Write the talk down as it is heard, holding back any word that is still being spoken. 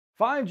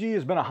5G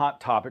has been a hot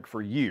topic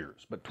for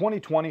years, but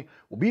 2020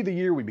 will be the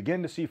year we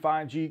begin to see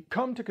 5G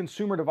come to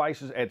consumer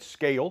devices at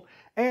scale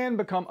and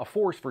become a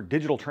force for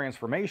digital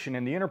transformation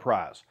in the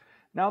enterprise.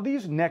 Now,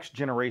 these next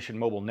generation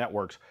mobile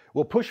networks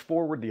will push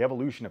forward the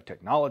evolution of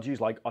technologies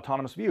like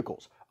autonomous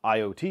vehicles,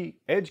 IoT,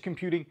 edge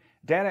computing,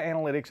 data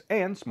analytics,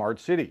 and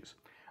smart cities.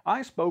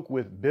 I spoke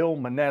with Bill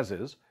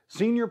Menezes,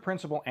 Senior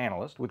Principal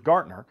Analyst with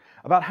Gartner,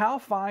 about how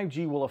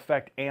 5G will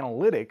affect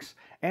analytics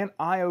and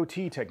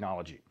IoT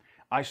technology.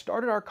 I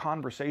started our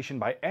conversation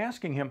by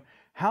asking him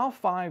how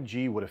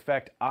 5G would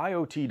affect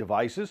IoT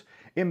devices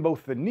in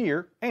both the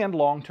near and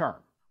long term.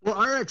 Well,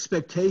 our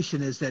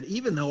expectation is that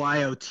even though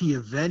IoT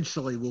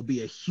eventually will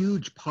be a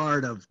huge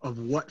part of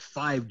what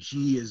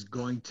 5G is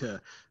going to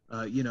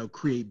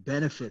create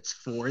benefits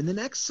for, in the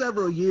next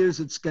several years,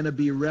 it's going to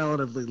be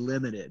relatively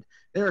limited.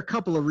 There are a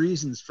couple of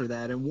reasons for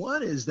that. And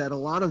one is that a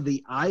lot of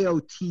the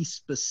IoT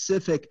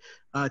specific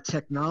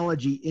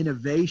technology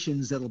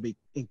innovations that will be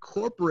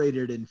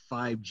incorporated in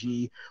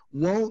 5G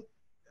won't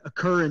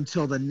occur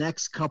until the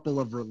next couple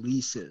of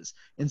releases.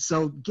 And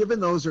so given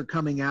those are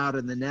coming out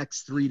in the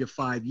next 3 to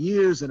 5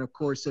 years, and of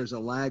course there's a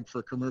lag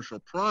for commercial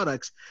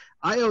products,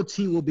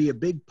 IoT will be a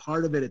big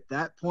part of it at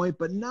that point,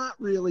 but not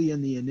really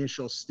in the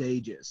initial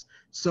stages.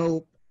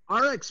 So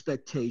our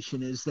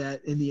expectation is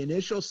that in the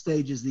initial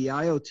stages, the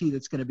IoT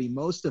that's going to be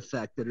most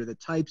affected are the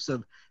types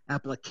of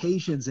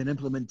applications and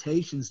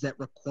implementations that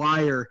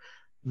require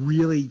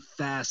really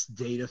fast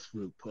data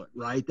throughput,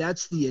 right?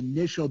 That's the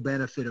initial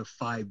benefit of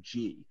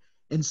 5G.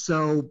 And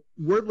so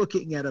we're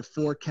looking at a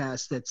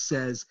forecast that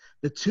says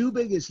the two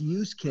biggest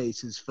use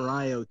cases for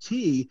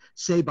IoT,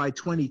 say by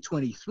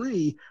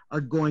 2023,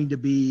 are going to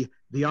be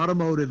the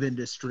automotive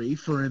industry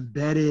for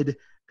embedded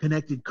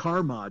connected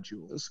car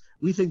modules.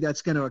 We think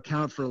that's going to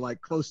account for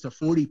like close to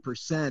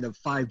 40% of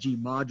 5G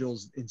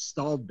modules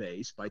installed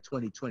base by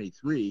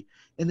 2023.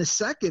 And the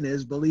second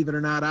is, believe it or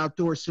not,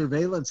 outdoor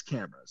surveillance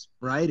cameras,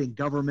 right? In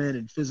government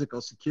and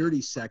physical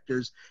security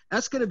sectors.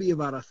 That's going to be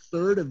about a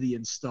third of the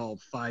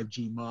installed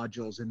 5G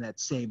modules in that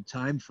same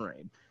time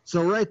frame.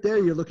 So right there,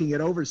 you're looking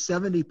at over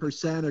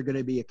 70% are going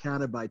to be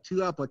accounted by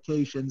two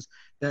applications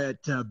that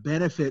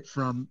benefit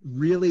from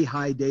really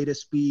high data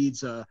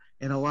speeds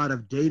and a lot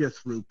of data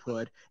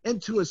throughput,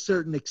 and to a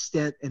certain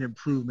extent, an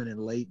improvement in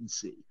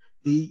latency.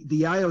 The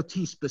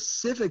IoT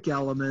specific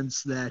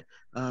elements that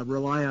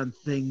rely on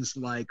things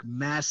like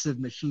massive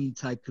machine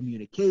type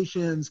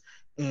communications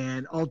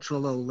and ultra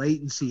low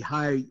latency,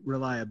 high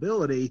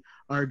reliability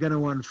are going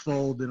to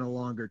unfold in a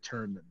longer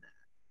term than that.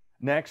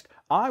 Next,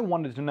 I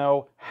wanted to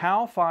know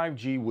how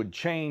 5G would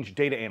change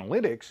data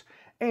analytics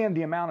and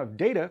the amount of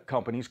data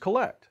companies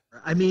collect.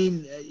 I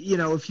mean,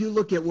 if you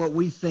look at what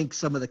we think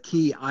some of the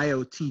key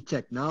IoT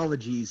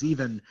technologies,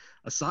 even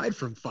aside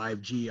from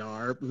 5G,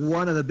 are,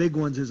 one of the big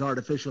ones is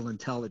artificial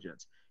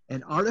intelligence.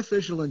 And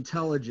artificial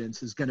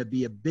intelligence is going to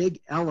be a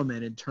big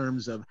element in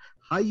terms of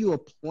how you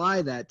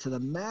apply that to the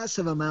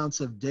massive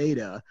amounts of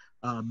data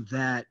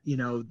that,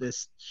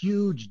 this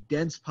huge,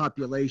 dense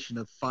population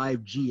of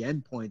 5G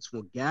endpoints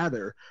will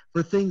gather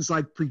for things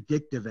like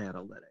predictive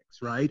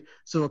analytics, right?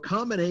 So a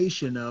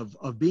combination of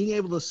being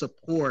able to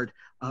support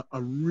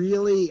a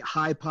really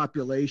high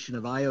population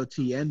of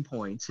IoT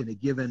endpoints in a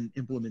given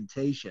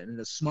implementation in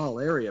a small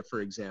area,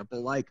 for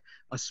example, like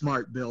a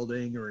smart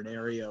building or an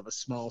area of a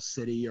small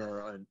city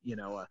or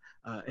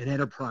an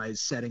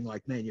enterprise setting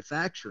like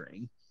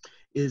manufacturing,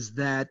 is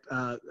that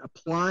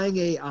applying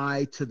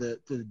AI to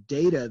the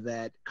data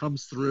that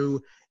comes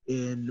through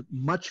in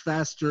much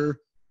faster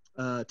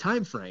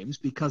time frames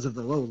because of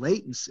the low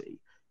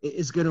latency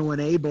is going to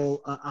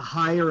enable a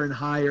higher and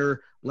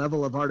higher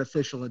level of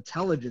artificial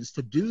intelligence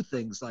to do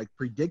things like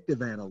predictive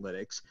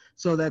analytics,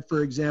 so that,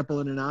 for example,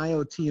 in an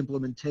IoT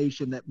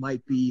implementation that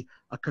might be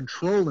a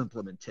control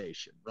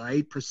implementation,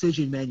 right?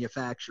 Precision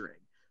manufacturing.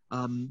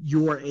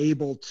 You are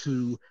able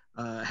to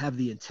have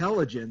the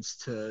intelligence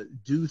to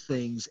do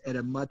things at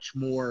a much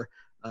more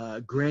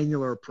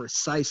granular,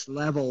 precise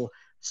level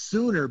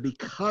sooner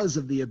because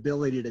of the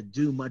ability to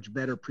do much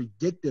better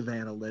predictive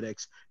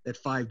analytics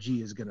that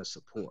 5G is going to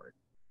support.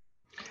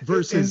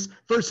 Versus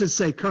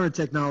say current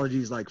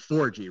technologies like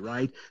 4G,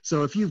 right?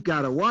 So if you've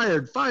got a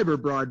wired fiber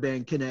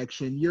broadband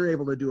connection, you're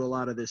able to do a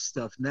lot of this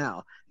stuff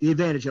now. The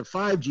advantage of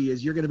 5G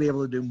is you're going to be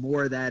able to do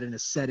more of that in a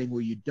setting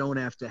where you don't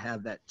have to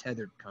have that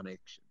tethered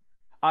connection.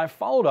 I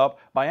followed up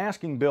by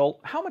asking Bill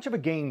how much of a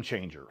game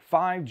changer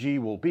 5G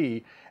will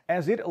be,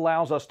 as it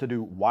allows us to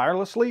do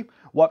wirelessly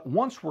what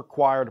once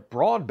required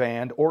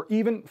broadband or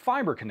even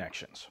fiber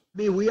connections.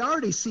 I mean, we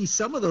already see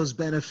some of those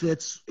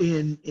benefits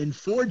in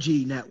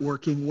 4G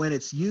networking when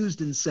it's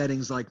used in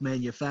settings like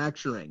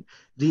manufacturing.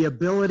 The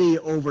ability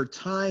over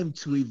time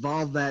to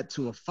evolve that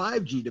to a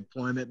 5G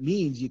deployment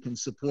means you can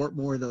support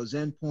more of those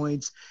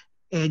endpoints,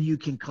 and you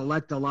can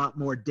collect a lot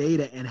more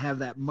data and have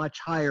that much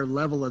higher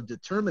level of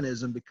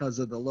determinism because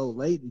of the low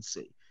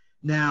latency.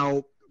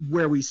 Now,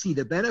 where we see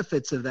the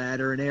benefits of that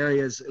are in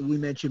areas, we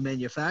mentioned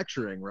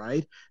manufacturing,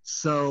 right?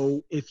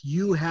 So if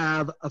you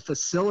have a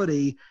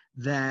facility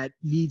that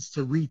needs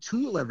to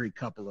retool every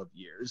couple of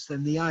years,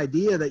 then the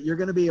idea that you're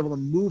going to be able to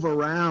move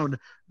around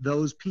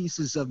those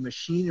pieces of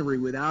machinery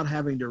without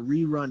having to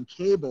rerun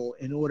cable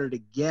in order to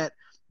get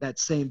that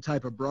same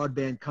type of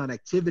broadband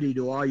connectivity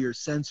to all your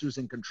sensors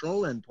and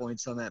control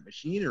endpoints on that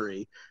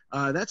machinery,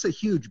 that's a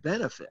huge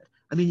benefit.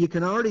 I mean, you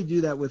can already do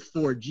that with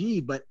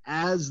 4G, but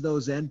as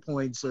those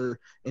endpoints are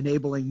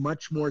enabling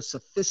much more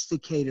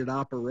sophisticated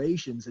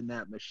operations in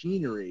that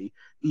machinery,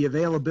 the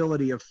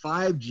availability of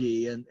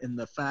 5G and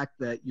the fact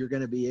that you're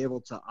going to be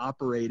able to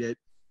operate it,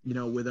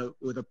 with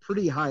a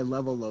pretty high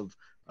level of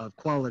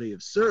quality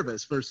of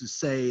service versus,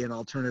 say, an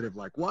alternative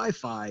like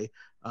Wi-Fi,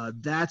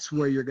 that's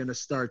where you're going to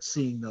start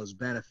seeing those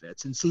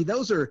benefits. And see,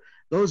 those are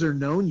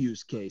known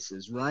use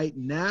cases. Right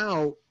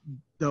now,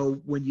 though,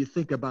 when you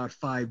think about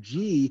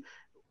 5G,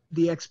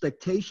 the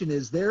expectation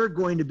is there are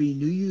going to be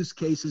new use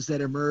cases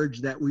that emerge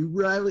that we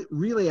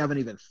really haven't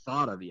even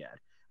thought of yet.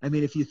 I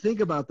mean, if you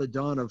think about the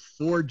dawn of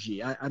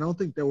 4G, I don't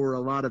think there were a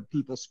lot of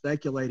people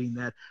speculating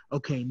that,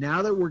 okay,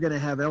 now that we're going to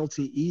have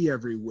LTE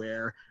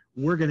everywhere,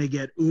 we're going to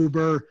get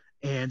Uber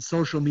and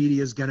social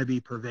media is going to be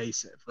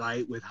pervasive,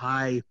 right, with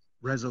high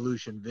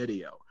resolution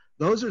video.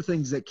 Those are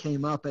things that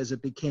came up as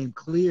it became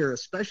clear,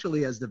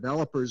 especially as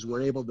developers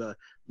were able to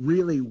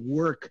really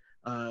work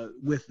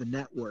with the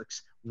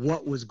networks,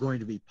 what was going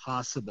to be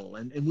possible.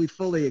 And we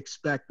fully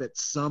expect that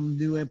some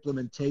new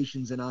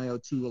implementations in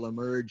IoT will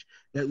emerge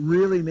that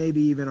really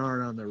maybe even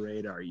aren't on the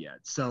radar yet.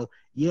 So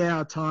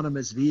yeah,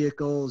 autonomous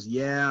vehicles,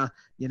 yeah,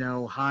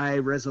 high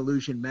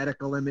resolution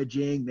medical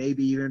imaging,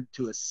 maybe even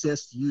to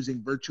assist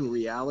using virtual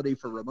reality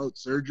for remote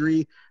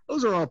surgery.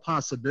 Those are all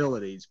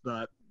possibilities,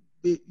 but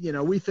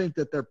we think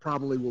that there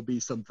probably will be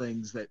some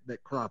things that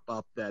crop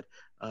up that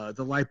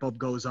the light bulb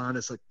goes on.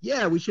 It's like,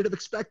 yeah, we should have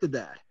expected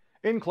that.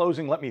 In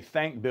closing, let me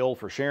thank Bill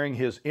for sharing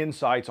his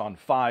insights on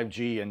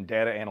 5G and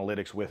data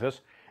analytics with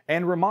us,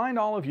 and remind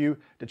all of you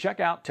to check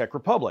out Tech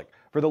Republic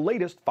for the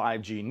latest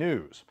 5G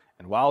news.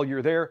 And while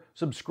you're there,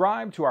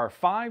 subscribe to our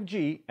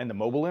 5G and the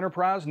Mobile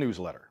Enterprise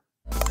newsletter.